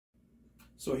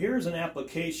So here's an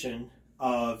application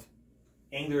of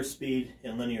angular speed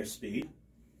and linear speed.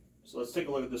 So let's take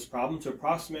a look at this problem. To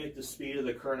approximate the speed of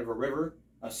the current of a river,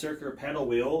 a circular paddle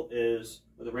wheel is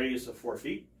with a radius of 4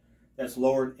 feet. That's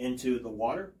lowered into the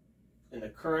water, and the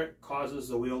current causes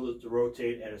the wheel to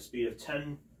rotate at a speed of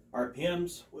 10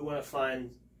 RPMs. We want to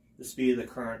find the speed of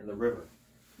the current of the river.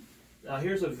 Now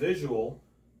here's a visual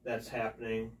that's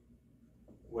happening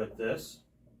with this.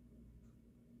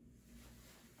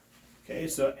 Okay,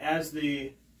 so as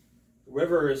the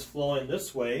river is flowing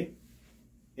this way,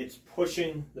 it's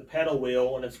pushing the paddle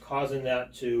wheel and it's causing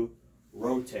that to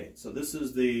rotate. So this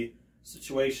is the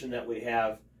situation that we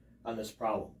have on this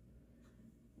problem.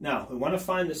 Now, we want to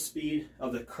find the speed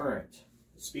of the current.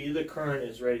 The speed of the current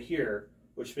is right here,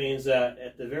 which means that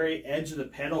at the very edge of the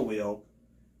paddle wheel,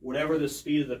 whatever the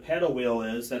speed of the paddle wheel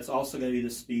is, that's also going to be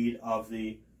the speed of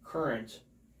the current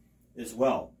as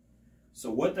well. So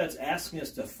what that's asking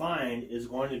us to find is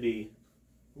going to be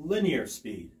linear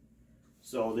speed.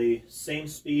 So the same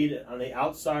speed on the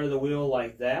outside of the wheel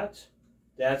like that,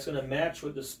 that's going to match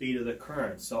with the speed of the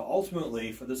current. So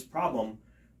ultimately, for this problem,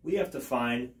 we have to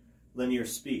find linear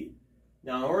speed.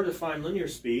 Now, in order to find linear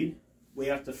speed, we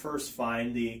have to first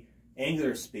find the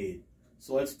angular speed.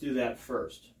 So let's do that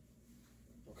first.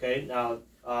 Okay, now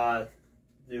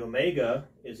the omega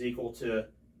is equal to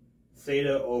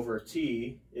theta over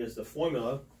t is the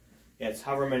formula. It's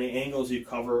however many angles you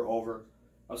cover over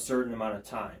a certain amount of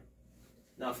time.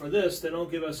 Now for this, they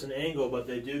don't give us an angle, but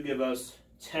they do give us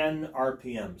 10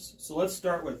 RPMs. So let's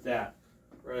start with that.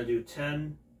 We're going to do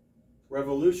 10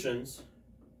 revolutions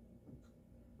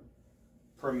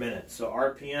per minute. So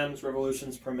RPMs,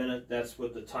 revolutions per minute, that's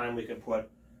what the time we can put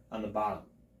on the bottom.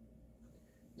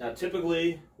 Now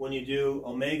typically when you do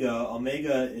omega,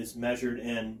 omega is measured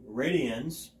in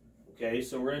radians. Okay,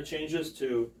 so we're going to change this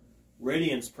to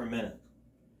radians per minute.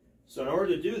 So in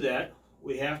order to do that,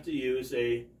 we have to use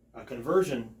a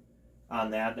conversion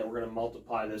on that we're going to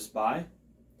multiply this by.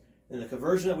 And the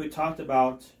conversion that we talked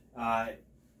about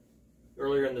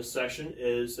earlier in this session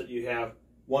is that you have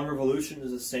 1 revolution is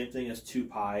the same thing as 2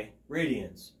 pi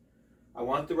radians. I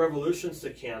want the revolutions to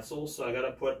cancel, so I got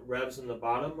to put revs in the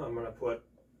bottom. I'm going to put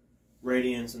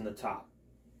radians in the top.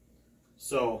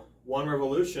 So 1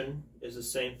 revolution is the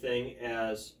same thing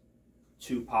as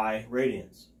 2 pi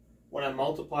radians. When I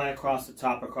multiply across the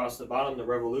top, across the bottom, the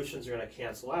revolutions are going to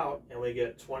cancel out, and we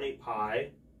get 20 pi,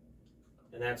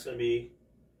 and that's going to be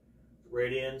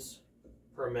radians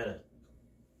per minute.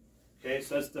 Okay,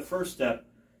 so that's the first step,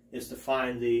 is to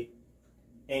find the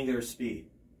angular speed.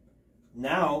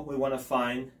 Now we want to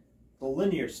find the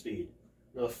linear speed.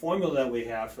 Now the formula that we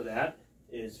have for that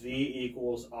is V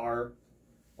equals R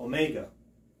omega.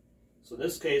 So in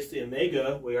this case, the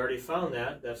omega, we already found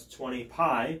that, that's 20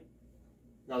 pi.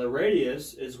 Now the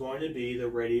radius is going to be the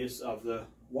radius of the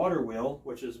water wheel,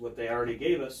 which is what they already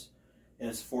gave us, and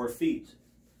it's 4 feet.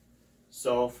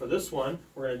 So for this one,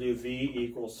 we're going to do V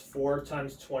equals 4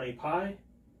 times 20 pi,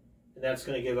 and that's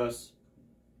going to give us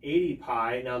 80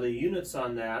 pi. Now the units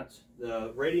on that,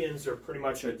 the radians are pretty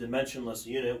much a dimensionless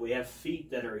unit. We have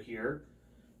feet that are here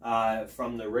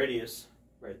from the radius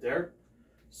right there.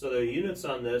 So the units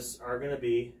on this are going to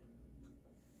be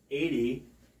 80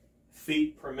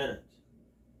 feet per minute.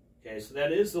 Okay, so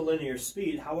that is the linear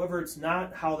speed. However, it's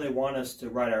not how they want us to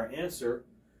write our answer.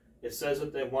 It says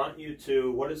that they want you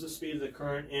to, what is the speed of the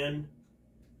current in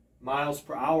miles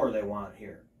per hour they want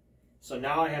here. So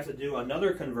now I have to do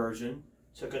another conversion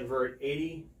to convert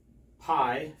 80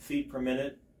 pi feet per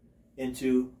minute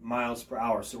into miles per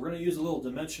hour. So we're going to use a little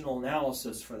dimensional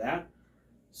analysis for that.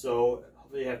 So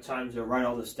hopefully you have time to write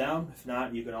all this down. If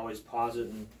not, you can always pause it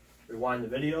and rewind the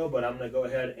video, but I'm going to go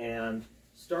ahead and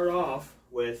start off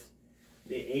with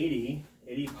the 80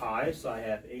 pi. So I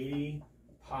have 80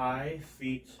 pi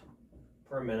feet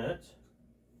per minute.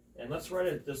 And let's write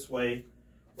it this way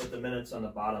with the minutes on the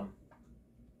bottom,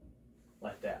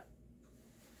 like that.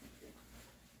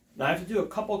 Now I have to do a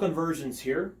couple conversions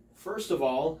here. First of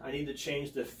all, I need to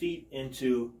change the feet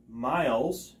into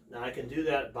miles. Now I can do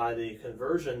that by the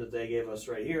conversion that they gave us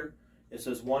right here. It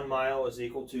says 1 mile is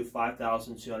equal to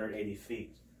 5,280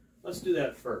 feet. Let's do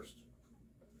that first.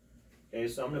 Okay,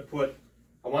 so I'm going to put,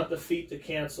 I want the feet to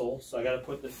cancel, so I got to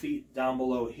put the feet down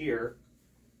below here,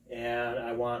 and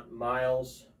I want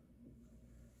miles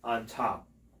on top.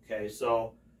 Okay,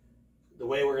 so the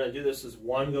way we're going to do this is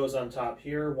 1 goes on top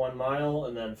here, 1 mile,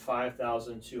 and then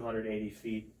 5,280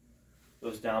 feet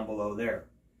goes down below there.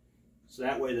 So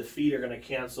that way the feet are going to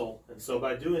cancel. And so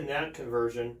by doing that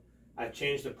conversion, I've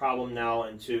changed the problem now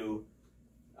into,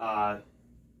 I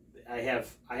have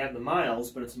the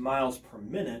miles, but it's miles per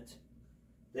minute.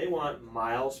 They want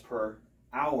miles per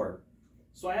hour.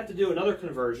 So I have to do another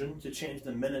conversion to change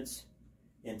the minutes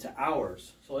into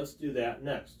hours. So let's do that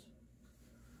next.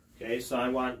 Okay, so I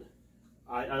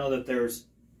know that there's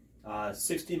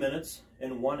 60 minutes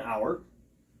in 1 hour.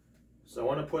 So I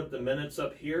want to put the minutes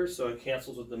up here so it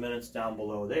cancels with the minutes down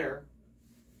below there.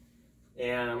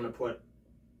 And I'm going to put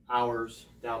hours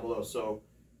down below. So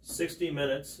 60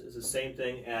 minutes is the same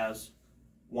thing as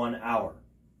 1 hour.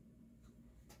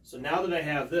 So now that I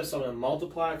have this, I'm going to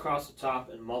multiply across the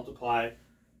top and multiply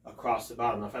across the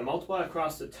bottom. Now if I multiply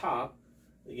across the top,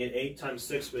 we get 8 times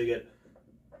 6, we get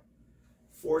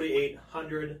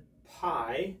 4,800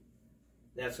 pi.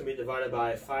 That's going to be divided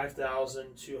by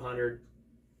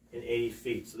 5,280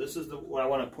 feet. So this is what I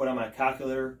want to put on my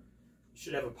calculator. You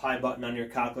should have a pi button on your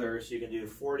calculator, so you can do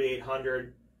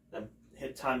 4,800, then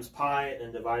hit times pi, and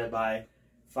then divide it by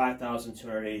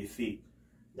 5,280 feet.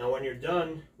 Now when you're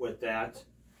done with that,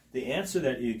 the answer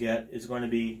that you get is going to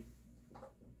be,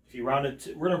 if you round it,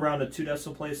 we're going to round to 2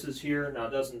 decimal places here. Now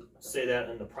it doesn't say that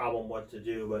in the problem what to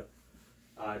do, but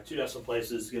 2 decimal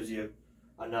places gives you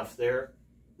enough there.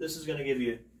 This is going to give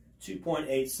you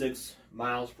 2.86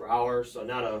 miles per hour, so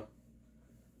not a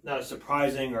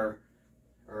surprising or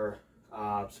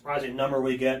surprising number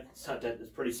we get. It's not that, it's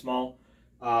pretty small,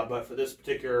 but for this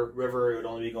particular river, it would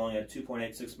only be going at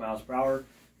 2.86 miles per hour.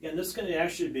 Again, this is going to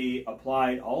actually be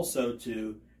applied also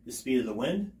to the speed of the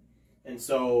wind, and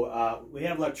so we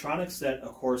have electronics that,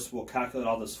 of course, will calculate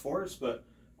all this for us, but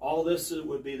all this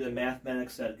would be the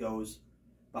mathematics that goes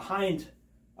behind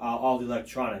all the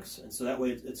electronics, and so that way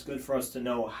it's good for us to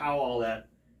know how all that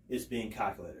is being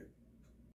calculated.